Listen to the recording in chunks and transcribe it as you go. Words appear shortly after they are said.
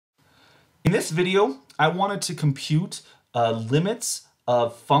In this video, I wanted to compute limits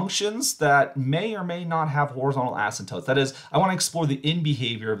of functions that may or may not have horizontal asymptotes. That is, I want to explore the in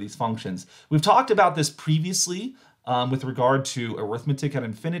behavior of these functions. We've talked about this previously with regard to arithmetic at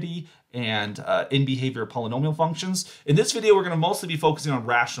infinity and in behavior polynomial functions. In this video, we're going to mostly be focusing on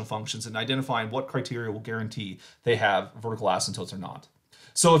rational functions and identifying what criteria will guarantee they have vertical asymptotes or not.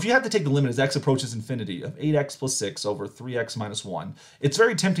 So if you have to take the limit as x approaches infinity of 8x plus 6 over 3x minus 1, it's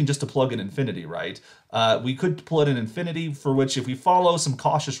very tempting just to plug in infinity, right? We could plug in infinity, for which if we follow some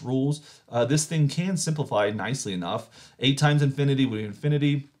cautious rules, this thing can simplify nicely enough. 8 times infinity would be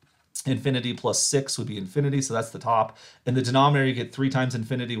infinity. Infinity plus 6 would be infinity, so that's the top. In the denominator, you get 3 times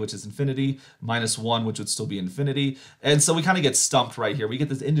infinity, which is infinity, minus 1, which would still be infinity. And so we kind of get stumped right here. We get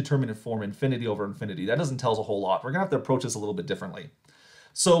this indeterminate form, infinity over infinity. That doesn't tell us a whole lot. We're going to have to approach this a little bit differently.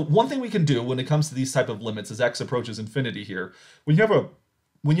 So one thing we can do when it comes to these type of limits as x approaches infinity here, when you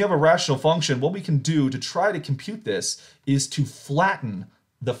have a rational function, what we can do to try to compute this is to flatten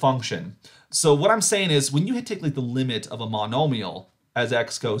the function. So what I'm saying is when you take like the limit of a monomial as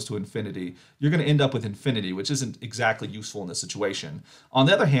x goes to infinity, you're going to end up with infinity, which isn't exactly useful in this situation. On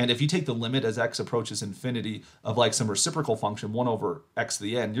the other hand, if you take the limit as x approaches infinity of like some reciprocal function, 1 over x to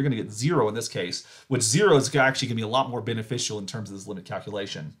the n, you're going to get 0 in this case, which 0 is actually going to be a lot more beneficial in terms of this limit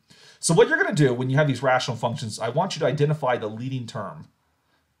calculation. So what you're going to do when you have these rational functions, I want you to identify the leading term,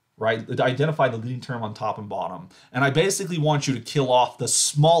 right? Identify the leading term on top and bottom. And I basically want you to kill off the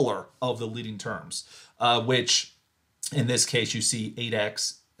smaller of the leading terms, which in this case, you see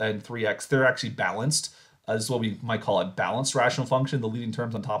 8x and 3x. They're actually balanced. This is what we might call a balanced rational function. The leading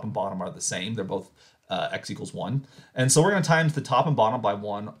terms on top and bottom are the same. They're both x equals 1. And so we're going to times the top and bottom by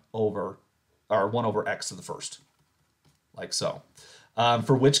 1 over x to the first, like so.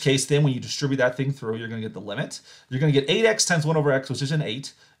 For which case, then, when you distribute that thing through, you're going to get the limit. You're going to get 8x times 1 over x, which is an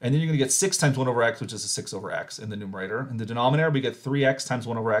 8. And then you're going to get 6 times 1 over x, which is a 6 over x in the numerator. In the denominator, we get 3x times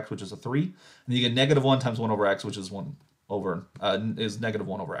 1 over x, which is a 3. And then you get negative 1 times 1 over x, which is negative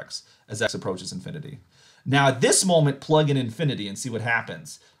 1 over x, as x approaches infinity. Now, at this moment, plug in infinity and see what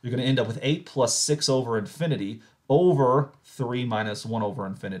happens. You're going to end up with 8 plus 6 over infinity over 3 minus 1 over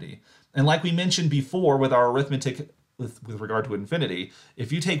infinity. And like we mentioned before with our arithmetic with regard to infinity,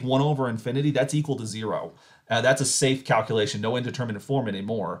 if you take 1 over infinity, that's equal to 0. That's a safe calculation, no indeterminate form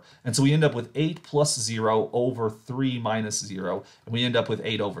anymore. And so we end up with 8 plus 0 over 3 minus 0, and we end up with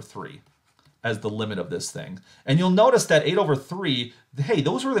 8 over 3 as the limit of this thing. And you'll notice that 8 over 3, hey,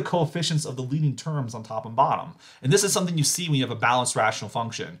 those were the coefficients of the leading terms on top and bottom. And this is something you see when you have a balanced rational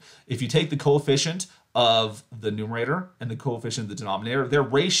function. If you take the coefficient of the numerator and the coefficient of the denominator, their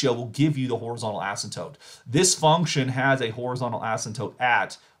ratio will give you the horizontal asymptote. This function has a horizontal asymptote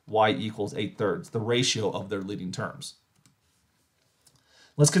at y equals 8/3, the ratio of their leading terms.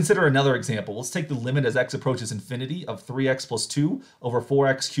 Let's consider another example. Let's take the limit as x approaches infinity of 3x plus 2 over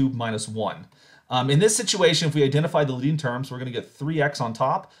 4x cubed minus 1. In this situation, if we identify the leading terms, we're going to get 3x on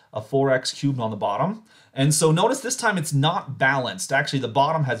top of 4x cubed on the bottom. And so notice this time it's not balanced. Actually, the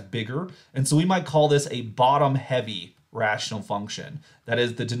bottom has bigger. And so we might call this a bottom-heavy rational function. That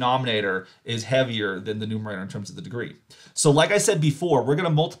is, the denominator is heavier than the numerator in terms of the degree. So like I said before, we're going to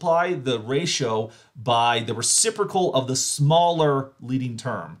multiply the ratio by the reciprocal of the smaller leading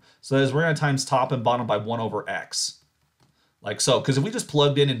term. So that is, we're going to times top and bottom by 1 over x. Like so, because if we just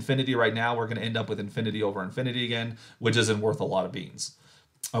plugged in infinity right now, we're going to end up with infinity over infinity again, which isn't worth a lot of beans.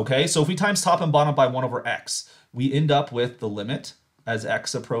 Okay, so if we times top and bottom by 1 over x, we end up with the limit as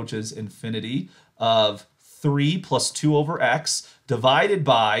x approaches infinity of 3 plus 2 over x divided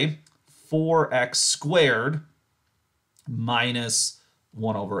by 4x squared minus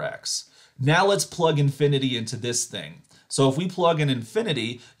 1 over x. Now let's plug infinity into this thing. So if we plug in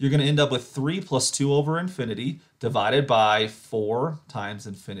infinity, you're going to end up with 3 plus 2 over infinity divided by 4 times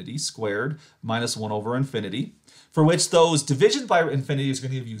infinity squared minus 1 over infinity, for which those divisions by infinity is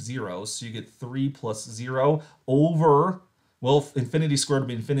going to give you 0. So you get 3 plus 0 over, well, infinity squared would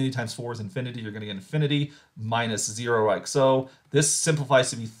be infinity times 4 is infinity. You're going to get infinity minus 0 like so. This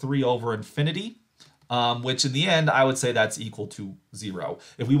simplifies to be 3 over infinity. Which in the end, I would say that's equal to 0.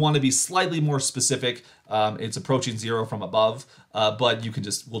 If we want to be slightly more specific, it's approaching 0 from above, but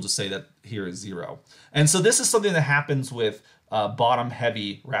we'll just say that here is 0. And so this is something that happens with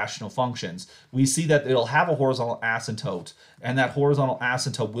bottom-heavy rational functions. We see that it'll have a horizontal asymptote, and that horizontal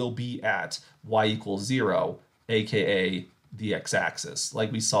asymptote will be at y equals 0, aka the x-axis,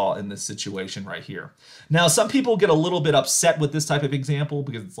 like we saw in this situation right here. Now, some people get a little bit upset with this type of example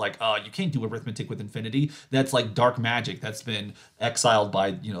because it's like, oh, you can't do arithmetic with infinity. That's like dark magic that's been exiled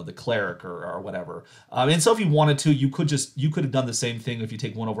by, the cleric or whatever. And so if you wanted to, you could have done the same thing if you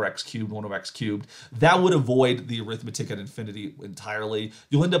take 1 over x cubed, 1 over x cubed. That would avoid the arithmetic at infinity entirely.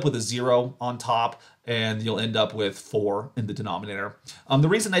 You'll end up with a 0 on top, and you'll end up with 4 in the denominator. The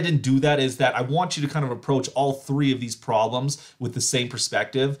reason I didn't do that is that I want you to kind of approach all 3 of these problems with the same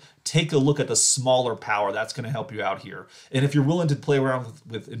perspective. Take a look at the smaller power. That's going to help you out here. And if you're willing to play around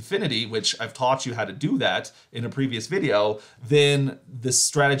with infinity, which I've taught you how to do that in a previous video, then this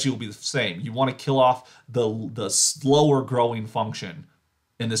strategy will be the same. You want to kill off the slower growing function,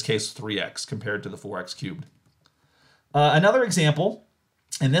 in this case 3x compared to the 4x cubed. Another example,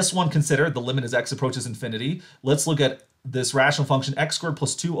 and this one considered the limit as x approaches infinity. Let's look at this rational function x squared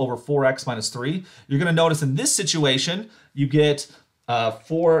plus 2 over 4x minus 3. You're going to notice in this situation, you get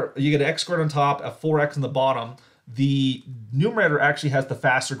x squared on top, a 4x on the bottom. The numerator actually has the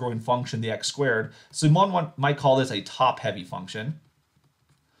faster growing function, the x squared. So one might call this a top-heavy function.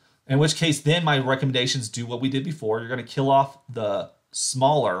 In which case, then my recommendations do what we did before. You're going to kill off the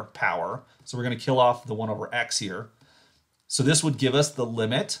smaller power. So we're going to kill off the 1 over x here. So this would give us the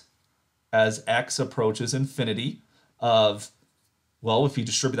limit as x approaches infinity of, well, if you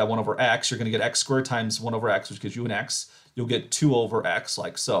distribute that 1 over x, you're going to get x squared times 1 over x, which gives you an x. You'll get 2 over x,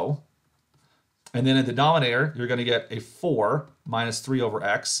 like so. And then in the denominator, you're going to get a 4 minus 3 over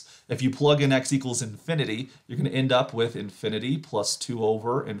x. If you plug in x equals infinity, you're going to end up with infinity plus 2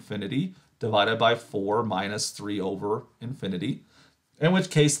 over infinity divided by 4 minus 3 over infinity. In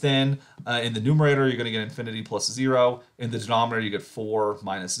which case then, in the numerator, you're going to get infinity plus 0. In the denominator, you get 4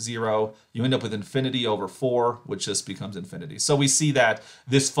 minus 0. You end up with infinity over 4, which just becomes infinity. So we see that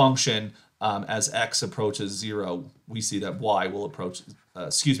this function, as x approaches 0, we see that y will approach,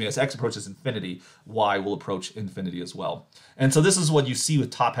 as x approaches infinity, y will approach infinity as well. And so this is what you see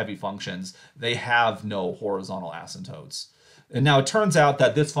with top-heavy functions. They have no horizontal asymptotes. And now it turns out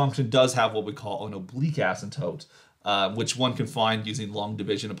that this function does have what we call an oblique asymptote, which one can find using long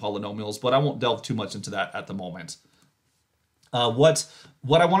division of polynomials, but I won't delve too much into that at the moment.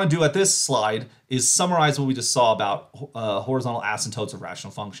 What I want to do at this slide is summarize what we just saw about horizontal asymptotes of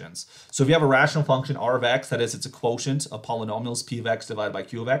rational functions. So if you have a rational function r of x, that is, it's a quotient of polynomials p of x divided by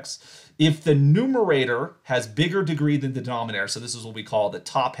q of x, if the numerator has bigger degree than the denominator, so this is what we call the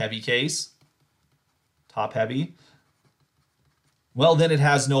top-heavy case, top-heavy, well, then it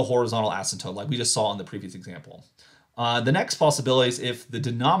has no horizontal asymptote, like we just saw in the previous example. The next possibility is if the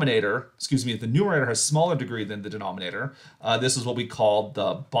numerator has smaller degree than the denominator. This is what we call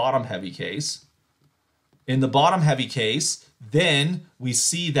the bottom-heavy case. In the bottom-heavy case, then we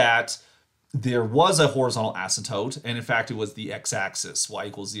see that there was a horizontal asymptote, and in fact, it was the x-axis, y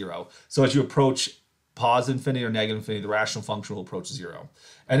equals 0. So as you approach positive infinity or negative infinity, the rational function will approach 0.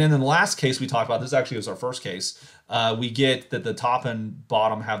 And then in the last case we talked about, this actually was our first case, we get that the top and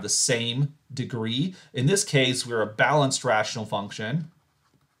bottom have the same degree. In this case, we're a balanced rational function.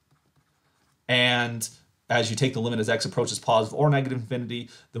 And as you take the limit as x approaches positive or negative infinity,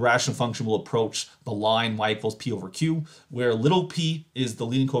 the rational function will approach the line y equals p over q, where little p is the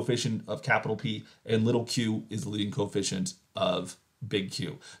leading coefficient of capital P and little q is the leading coefficient of big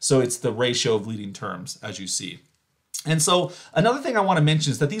Q. So it's the ratio of leading terms, as you see. And so another thing I want to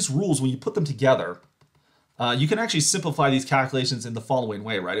mention is that these rules, when you put them together, you can actually simplify these calculations in the following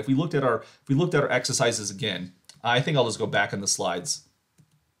way, right? If we looked at our exercises again, I think I'll just go back in the slides.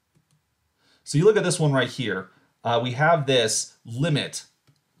 So you look at this one right here. We have this limit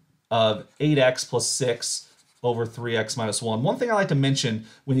of 8x plus 6 over 3x minus 1. One thing I like to mention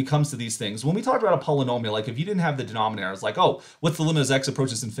when it comes to these things, when we talk about a polynomial, like if you didn't have the denominator, it's like, oh, what's the limit as x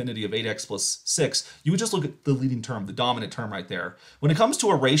approaches infinity of 8x plus 6? You would just look at the leading term, the dominant term right there. When it comes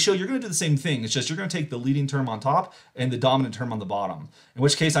to a ratio, you're going to do the same thing. It's just you're going to take the leading term on top and the dominant term on the bottom. In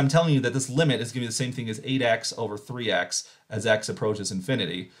which case, I'm telling you that this limit is going to be the same thing as 8x over 3x as x approaches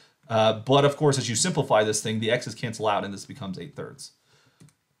infinity. But of course, as you simplify this thing, the x's cancel out and this becomes 8/3.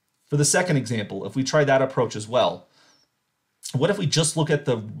 For the second example, if we try that approach as well, what if we just look at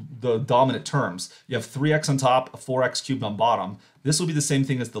the dominant terms? You have 3x on top, a 4x cubed on bottom. This will be the same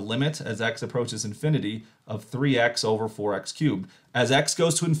thing as the limit as x approaches infinity of 3x over 4x cubed. As x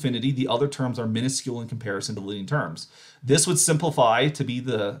goes to infinity, the other terms are minuscule in comparison to leading terms. This would simplify to be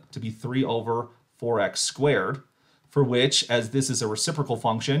 3 over 4x squared, for which, as this is a reciprocal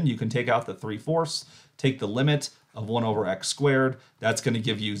function, you can take out the 3/4, take the limit of 1 over x squared. That's going to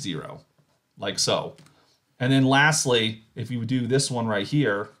give you 0, like so. And then lastly, if you do this one right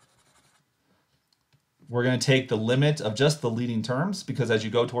here, we're going to take the limit of just the leading terms, because as you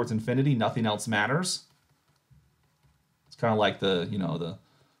go towards infinity, nothing else matters. It's kind of like the, you know, the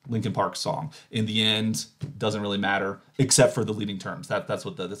Linkin Park song. In the end, doesn't really matter except for the leading terms. That's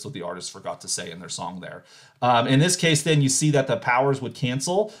what the artist forgot to say in their song there. In this case, then you see that the powers would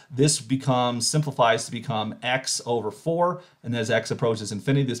cancel. This simplifies to become x over 4, and as x approaches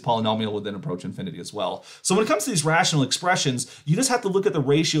infinity, this polynomial would then approach infinity as well. So when it comes to these rational expressions, you just have to look at the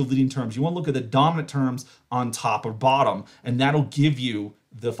ratio of leading terms. You want to look at the dominant terms on top or bottom, and that'll give you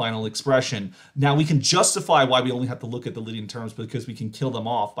the final expression. Now we can justify why we only have to look at the leading terms, because we can kill them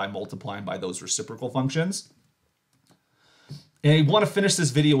off by multiplying by those reciprocal functions. And I want to finish this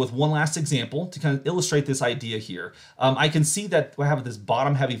video with one last example to kind of illustrate this idea here. I can see that I have this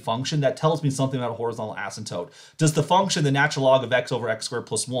bottom heavy function that tells me something about a horizontal asymptote. Does the function, the natural log of x over x squared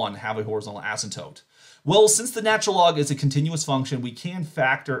plus 1, have a horizontal asymptote? Well, since the natural log is a continuous function, we can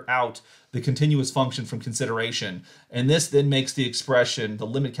factor out the continuous function from consideration. And this then makes the expression, the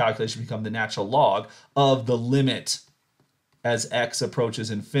limit calculation, become the natural log of the limit as x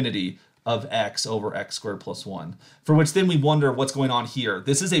approaches infinity of x over x squared plus 1. For which then we wonder what's going on here.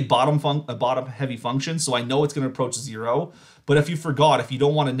 This is a bottom heavy function, so I know it's going to approach 0. But if you forgot, if you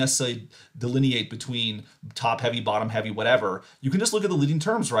don't want to necessarily delineate between top heavy, bottom heavy, whatever, you can just look at the leading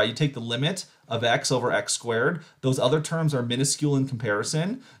terms, right? You take the limit of x over x squared. Those other terms are minuscule in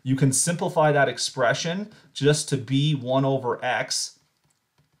comparison. You can simplify that expression just to be 1 over x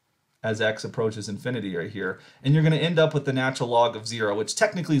as x approaches infinity right here. And you're going to end up with the natural log of 0, which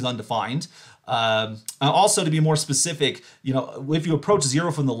technically is undefined. Also, to be more specific, you know, if you approach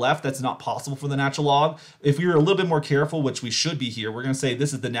 0 from the left, that's not possible for the natural log. If you're a little bit more careful, which we should be here, we're going to say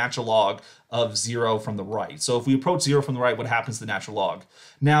this is the natural log of 0 from the right. So if we approach 0 from the right, what happens to the natural log?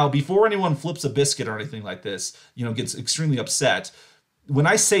 Now, before anyone flips a biscuit or anything like this, you know, gets extremely upset, when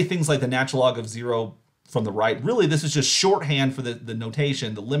I say things like the natural log of 0 from the right, really this is just shorthand for the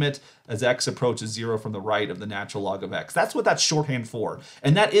notation, the limit as x approaches 0 from the right of the natural log of x. That's what that's shorthand for.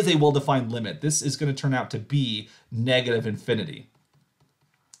 And that is a well-defined limit. This is going to turn out to be negative infinity.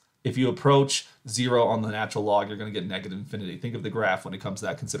 If you approach 0 on the natural log, you're going to get negative infinity. Think of the graph when it comes to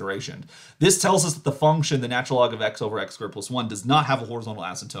that consideration. This tells us that the function, the natural log of x over x squared plus 1, does not have a horizontal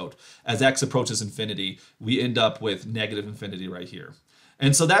asymptote. As x approaches infinity, we end up with negative infinity right here.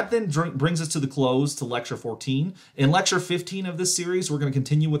 And so that then brings us to the close to lecture 14. In lecture 15 of this series, we're going to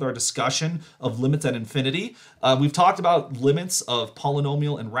continue with our discussion of limits at infinity. We've talked about limits of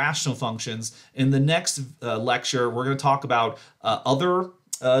polynomial and rational functions. In the next lecture, we're going to talk about other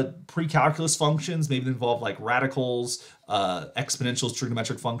pre-calculus functions, maybe involve like radicals, exponentials,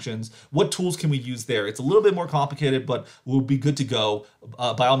 trigonometric functions. What tools can we use there? It's a little bit more complicated, but we'll be good to go.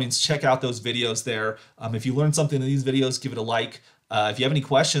 By all means, check out those videos there. If you learned something in these videos, give it a like. If you have any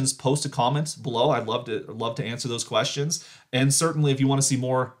questions, post a comment below. I'd love to answer those questions. And certainly if you want to see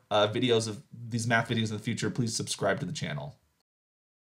more videos of these math videos in the future, please subscribe to the channel.